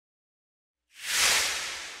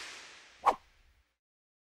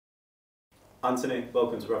Antoni,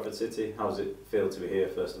 welcome to Bradford City. How does it feel to be here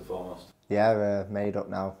first and foremost? Yeah, made up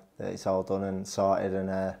now that it's all done and sorted,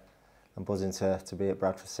 and I'm buzzing to be at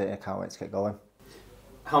Bradford City. I can't wait to get going.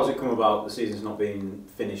 How's it come about? The season's not been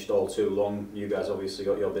finished all too long. You guys obviously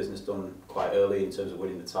got your business done quite early in terms of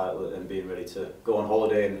winning the title and being ready to go on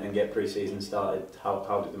holiday and get pre-season started.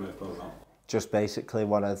 How did the move come about? Just basically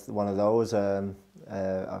one of those,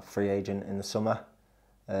 a free agent in the summer,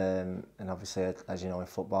 and obviously, as you know, in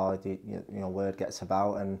football, word gets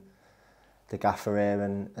about, and the gaffer here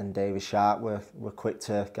and David Sharp were quick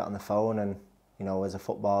to get on the phone, and as a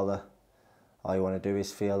footballer, all you want to do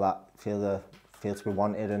is feel to be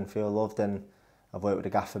wanted and feel loved. And I've worked with the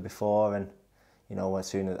gaffer before, and as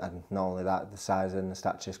soon as, and not only that, the size and the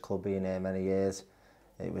stature of this club, being here many years,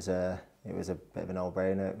 it was a bit of a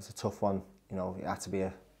no-brainer. It was a tough one. It had to be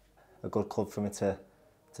a good club for me to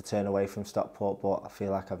turn away from Stockport, but I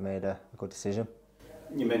feel like I've made a good decision.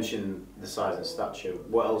 You mentioned the size and stature.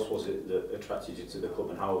 What else was it that attracted you to the club,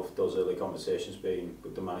 and how have those early conversations been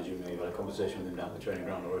with the manager? You've had a conversation with him down the training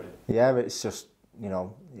ground already. Yeah, it's just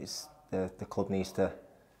it's the club needs to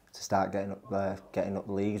start getting up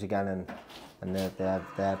the leagues again, and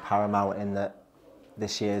they're paramount in that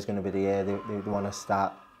this year is going to be the year they want to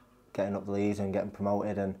start getting up the leagues and getting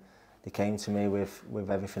promoted. And they came to me with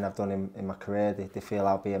everything I've done in my career. They feel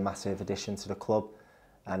I'll be a massive addition to the club,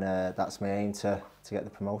 and that's my aim to get the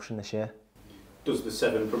promotion this year. Does the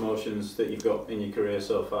 7 promotions that you've got in your career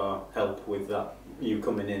so far help with that, you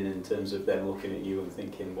coming in terms of them looking at you and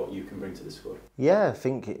thinking what you can bring to the squad? Yeah, I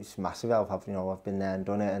think it's massive help. I've been there and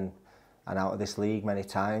done it, and out of this league many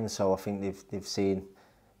times. So I think they've seen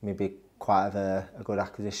me be quite a good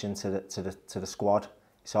acquisition to the squad.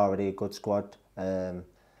 It's already a good squad,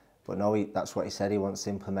 but no, that's what he said. He wants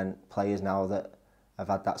to implement players now that have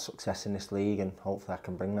had that success in this league, and hopefully I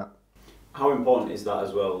can bring that. How important is that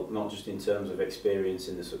as well, not just in terms of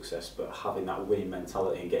experiencing the success, but having that winning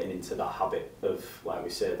mentality and getting into that habit of, like we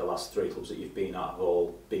say, the last 3 clubs that you've been at have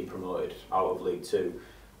all been promoted out of League 2.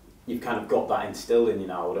 You've kind of got that instilled in you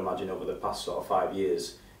now, I would imagine, over the past sort of 5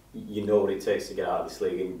 years. You know what it takes to get out of this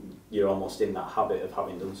league, and you're almost in that habit of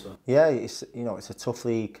having done so. Yeah, it's a tough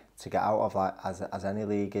league to get out of, like as any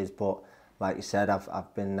league is. But like you said,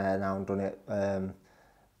 I've been there now and done it on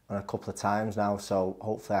a couple of times now. So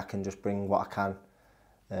hopefully I can just bring what I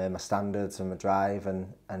can, my standards and my drive,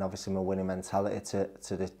 and obviously my winning mentality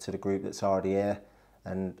to the group that's already here,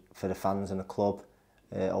 and for the fans and the club.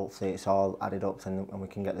 Hopefully it's all added up, and we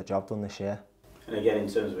can get the job done this year. And again, in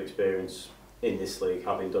terms of experience in this league,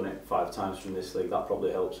 having done it 5 times from this league, that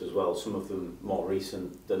probably helps as well. Some of them more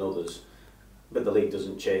recent than others, but the league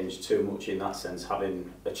doesn't change too much in that sense.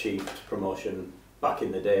 Having achieved promotion back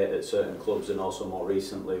in the day at certain clubs, and also more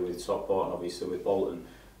recently with Stockport and obviously with Bolton,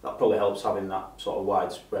 that probably helps, having that sort of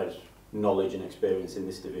widespread knowledge and experience in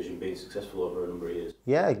this division, being successful over a number of years.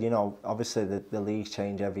 Yeah, obviously the leagues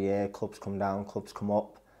change every year. Clubs come down, clubs come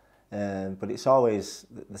up, but it's always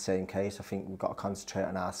the same case. I think we've got to concentrate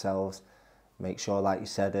on ourselves. Make sure, like you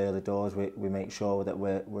said, early doors, we make sure that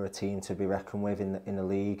we're a team to be reckoned with in the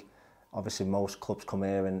league. Obviously, most clubs come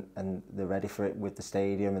here and they're ready for it with the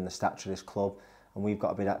stadium and the stature of this club, and we've got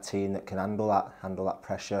to be that team that can handle that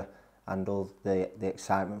pressure, handle the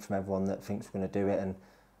excitement from everyone that thinks we're going to do it, and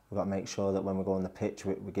we've got to make sure that when we go on the pitch,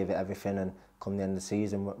 we give it everything, and come the end of the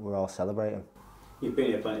season, we're all celebrating. You've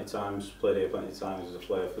been here plenty of times, played here plenty of times as a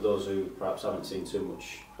player. For those who perhaps haven't seen too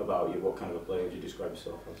much about you, what kind of a player would you describe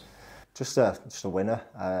yourself as? Just a winner.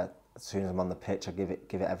 As soon as I'm on the pitch, I give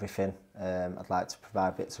it everything. I'd like to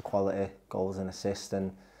provide bits of quality, goals and assists,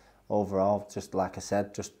 and overall, just like I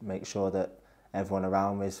said, just make sure that everyone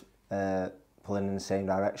around me is pulling in the same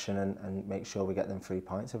direction, and make sure we get them 3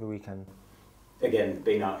 points every weekend. Again,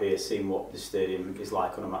 being out here, seeing what the stadium is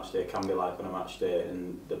like on a match day, can be like on a match day,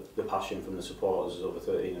 and the passion from the supporters, is over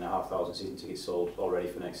 13,500 season tickets sold already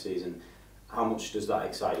for next season. How much does that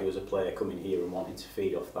excite you as a player, coming here and wanting to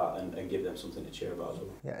feed off that and give them something to cheer about as well?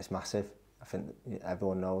 Yeah, it's massive. I think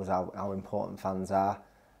everyone knows how important fans are,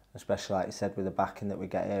 especially, like you said, with the backing that we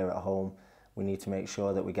get here at home. We need to make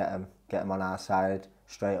sure that we get them on our side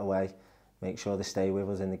straight away, make sure they stay with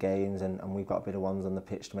us in the games, and we've got to be the ones on the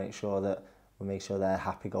pitch to make sure that they're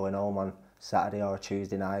happy going home on Saturday or a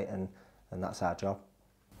Tuesday night, and that's our job.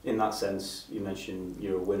 In that sense, you mentioned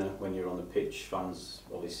you're a winner when you're on the pitch. Fans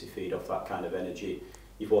obviously feed off that kind of energy.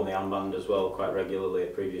 You've worn the armband as well quite regularly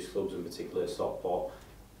at previous clubs, in particular Stockport.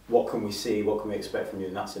 What can we see, what can we expect from you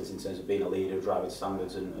in that sense, in terms of being a leader, driving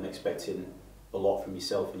standards, and expecting a lot from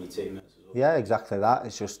yourself and your teammates as well? Yeah, exactly that.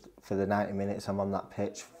 It's just for the 90 minutes I'm on that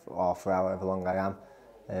pitch, or for however long I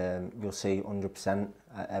am, you'll see 100%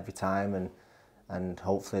 every time, and and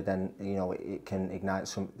hopefully then it can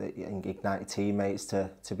ignite your teammates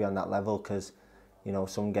to be on that level, because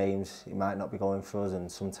some games it might not be going for us,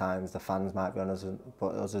 and sometimes the fans might be on us,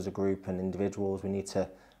 but us as a group and individuals, we need to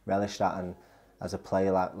relish that. And as a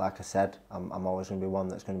player, like I said, I'm always going to be one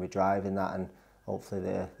that's going to be driving that, and hopefully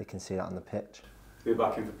they can see that on the pitch. You'll be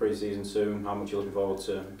back in for pre-season soon. How much are you looking forward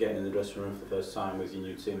to getting in the dressing room for the first time with your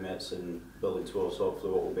new teammates and building towards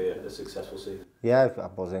hopefully what will be a successful season? Yeah,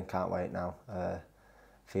 I'm buzzing, can't wait now.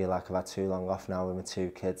 Feel like I've had too long off now with my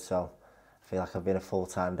 2 kids, so I feel like I've been a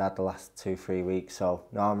full-time dad the last 2-3 weeks. So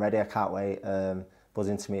no, I'm ready, I can't wait.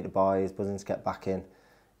 Buzzing to meet the boys, buzzing to get back in.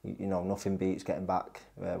 Nothing beats getting back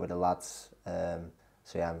with the lads. So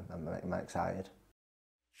yeah, I'm excited.